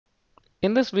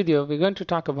In this video, we're going to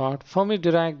talk about Fermi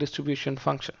Dirac distribution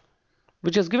function,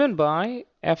 which is given by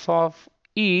f of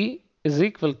e is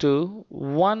equal to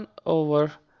 1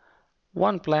 over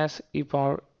 1 plus e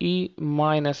power e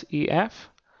minus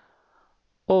ef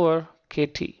over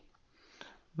kt,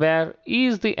 where e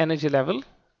is the energy level,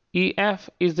 ef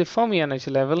is the Fermi energy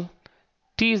level,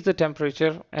 T is the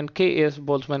temperature, and K is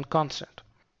Boltzmann constant.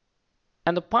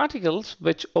 And the particles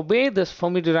which obey this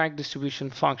Fermi Dirac distribution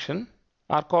function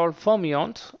are called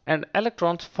fermions, and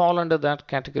electrons fall under that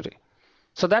category.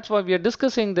 So that's why we are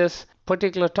discussing this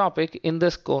particular topic in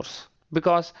this course,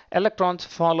 because electrons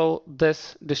follow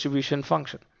this distribution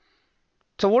function.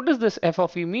 So what does this f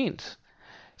of e means?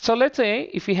 So let's say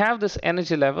if we have this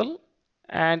energy level,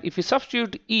 and if we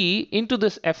substitute e into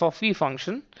this f of e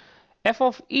function, f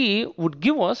of e would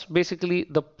give us basically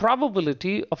the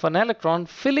probability of an electron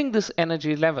filling this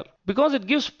energy level. Because it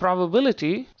gives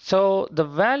probability, so the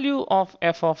value of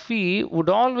f of e would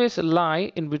always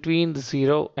lie in between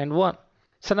 0 and 1.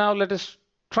 So now let us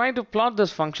try to plot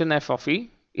this function f of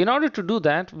e. In order to do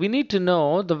that, we need to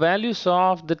know the values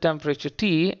of the temperature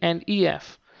T and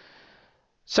EF.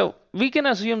 So we can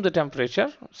assume the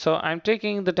temperature. So I'm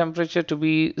taking the temperature to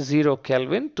be 0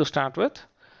 Kelvin to start with.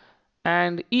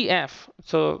 And EF,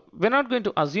 so we're not going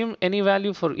to assume any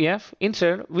value for EF.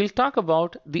 Instead, we'll talk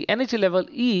about the energy level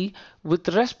E with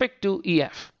respect to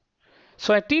EF.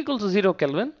 So at T equals to 0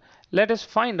 Kelvin, let us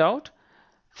find out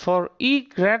for E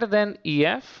greater than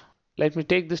EF. Let me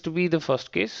take this to be the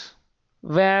first case,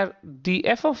 where the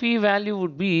f of E value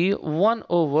would be 1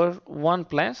 over 1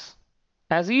 plus.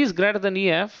 As E is greater than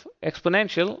EF,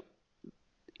 exponential,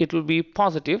 it will be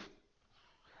positive,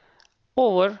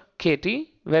 over KT,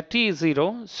 where T is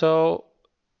 0, so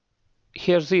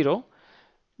here 0,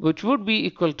 which would be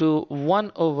equal to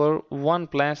 1 over 1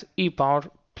 plus e power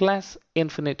plus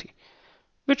infinity,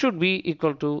 which would be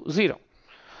equal to 0,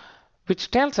 which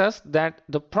tells us that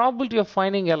the probability of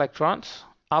finding electrons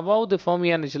above the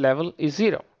Fermi energy level is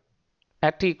 0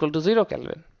 at T equal to 0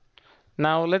 Kelvin.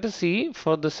 Now let us see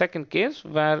for the second case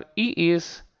where E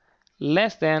is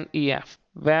less than EF,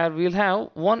 where we'll have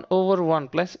 1 over 1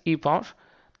 plus e power.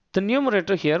 The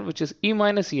numerator here, which is E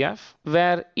minus EF,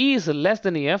 where E is less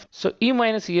than EF, so E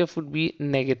minus EF would be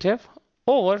negative,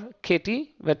 over KT,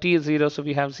 where T is 0, so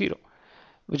we have 0,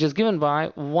 which is given by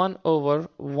 1 over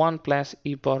 1 plus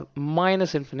e power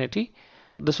minus infinity.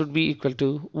 This would be equal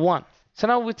to 1. So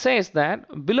now it says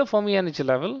that below Fermi energy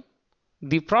level,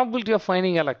 the probability of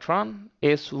finding electron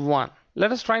is 1.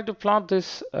 Let us try to plot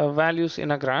these values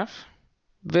in a graph,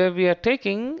 where we are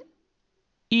taking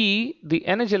E, the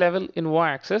energy level, in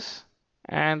y-axis,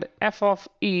 and f of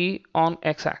E on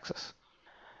x-axis.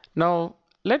 Now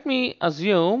let me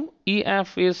assume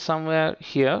EF is somewhere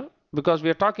here, because we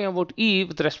are talking about E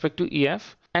with respect to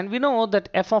EF, and we know that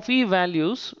f of E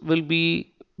values will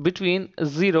be between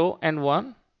 0 and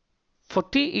 1. For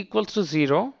T equals to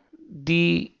 0,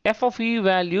 the f of E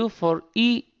value for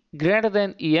E greater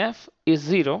than EF is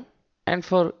 0, and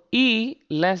for E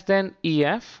less than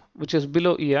EF, which is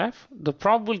below EF, the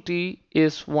probability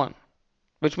is 1,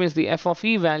 which means the f of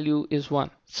E value is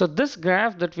 1. So this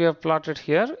graph that we have plotted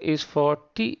here is for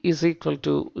T is equal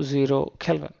to 0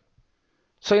 Kelvin.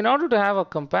 So in order to have a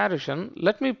comparison,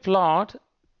 let me plot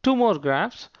two more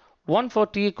graphs, one for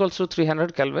T equals to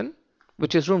 300 Kelvin,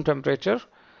 which is room temperature,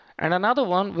 and another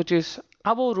one which is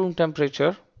above room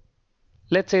temperature.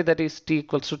 Let's say that is T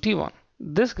equals to T1.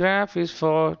 This graph is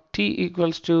for T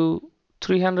equals to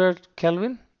 300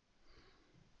 Kelvin,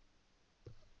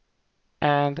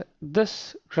 and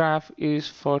this graph is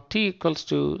for T equals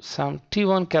to some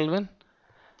T1 Kelvin,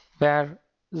 where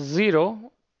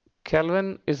 0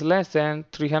 Kelvin is less than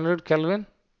 300 Kelvin,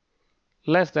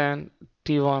 less than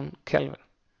T1 Kelvin.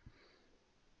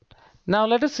 Now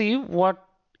let us see what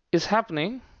is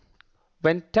happening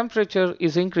when temperature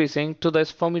is increasing to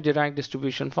this Fermi Dirac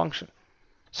distribution function.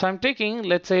 So I'm taking,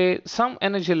 let's say, some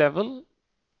energy level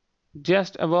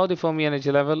just above the Fermi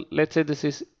energy level. Let's say this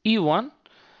is E1,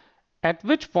 at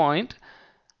which point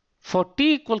for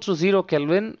T equals to 0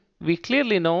 Kelvin, we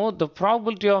clearly know the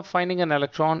probability of finding an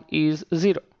electron is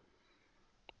 0.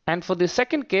 And for the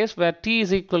second case where T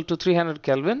is equal to 300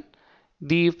 Kelvin,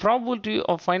 the probability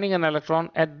of finding an electron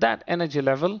at that energy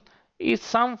level is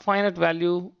some finite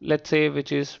value, let's say,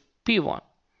 which is P1.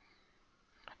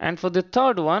 And for the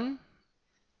third one,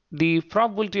 the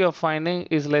probability of finding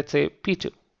is, let's say, P2.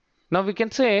 Now we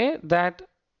can say that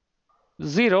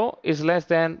 0 is less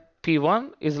than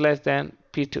P1 is less than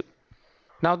P2.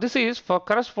 Now this is for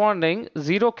corresponding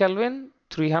 0 Kelvin,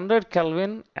 300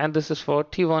 Kelvin, and this is for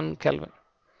T1 Kelvin.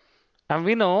 And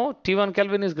we know T1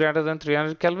 Kelvin is greater than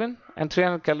 300 Kelvin and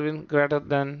 300 Kelvin greater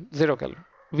than 0 Kelvin.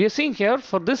 We are seeing here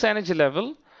for this energy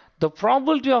level, the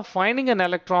probability of finding an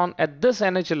electron at this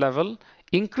energy level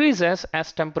increases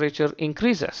as temperature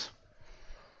increases.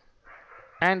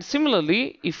 And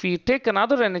similarly, if we take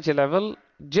another energy level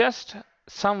just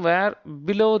somewhere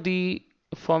below the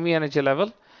Fermi energy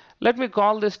level, let me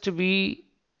call this to be,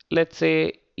 let's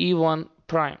say, E1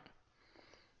 prime.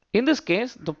 In this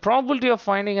case, the probability of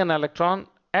finding an electron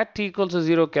at T equals to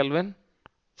 0 Kelvin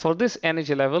for this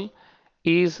energy level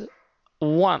is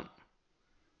 1.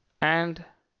 And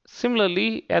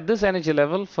similarly, at this energy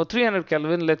level, for 300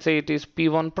 Kelvin, let's say it is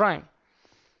P1 prime.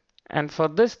 And for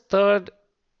this third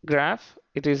graph,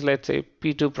 it is, let's say,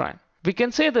 P2 prime. We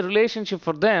can say the relationship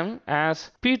for them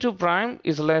as P2 prime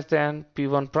is less than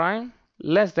P1 prime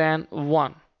less than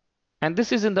 1. And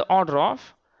this is in the order of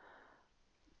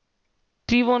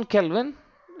T1 Kelvin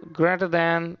greater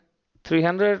than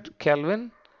 300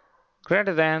 Kelvin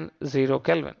greater than 0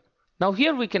 Kelvin. Now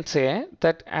here we can say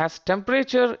that as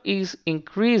temperature is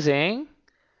increasing,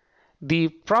 the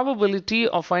probability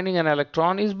of finding an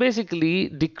electron is basically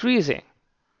decreasing.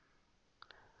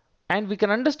 And we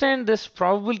can understand this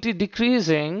probability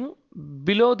decreasing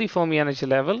below the Fermi energy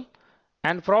level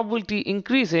and probability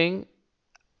increasing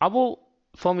above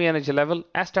Fermi energy level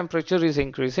as temperature is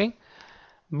increasing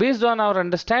based on our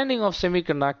understanding of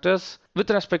semiconductors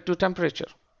with respect to temperature.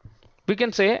 We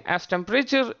can say as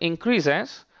temperature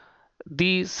increases,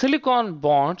 the silicon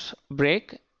bonds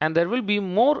break and there will be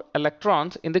more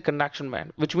electrons in the conduction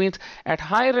band, which means at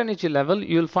higher energy level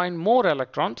you will find more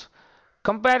electrons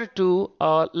compared to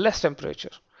less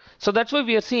temperature. So that's why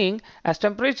we are seeing as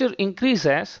temperature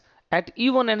increases at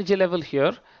E1 energy level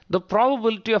here, the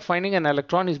probability of finding an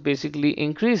electron is basically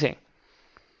increasing.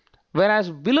 Whereas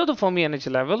below the Fermi energy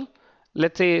level,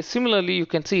 let's say similarly you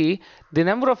can see the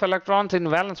number of electrons in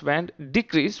valence band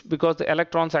decrease because the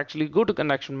electrons actually go to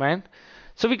conduction band.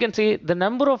 So we can say the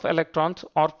number of electrons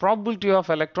or probability of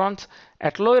electrons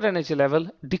at lower energy level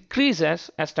decreases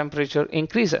as temperature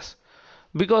increases,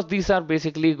 because these are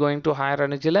basically going to higher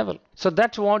energy level. So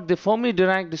that's what the Fermi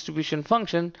Dirac distribution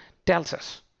function tells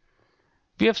us.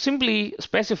 We have simply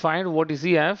specified what is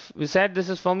EF. We said this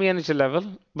is Fermi energy level,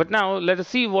 but now let us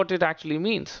see what it actually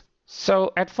means.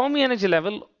 So at Fermi energy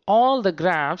level, all the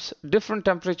graphs, different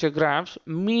temperature graphs,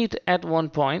 meet at one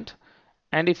point,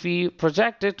 and if we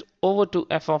project it over to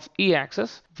f of E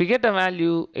axis, we get a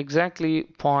value exactly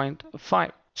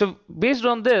 0.5. So based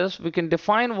on this, we can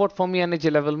define what Fermi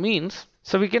energy level means.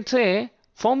 So we can say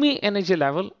Fermi energy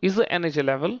level is the energy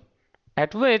level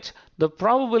at which the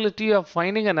probability of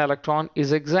finding an electron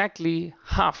is exactly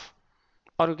half,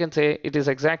 or we can say it is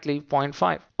exactly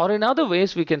 0.5. Or in other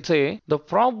ways, we can say the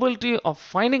probability of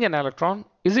finding an electron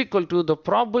is equal to the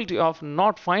probability of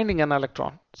not finding an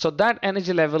electron. So that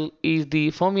energy level is the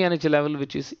Fermi energy level,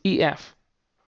 which is EF.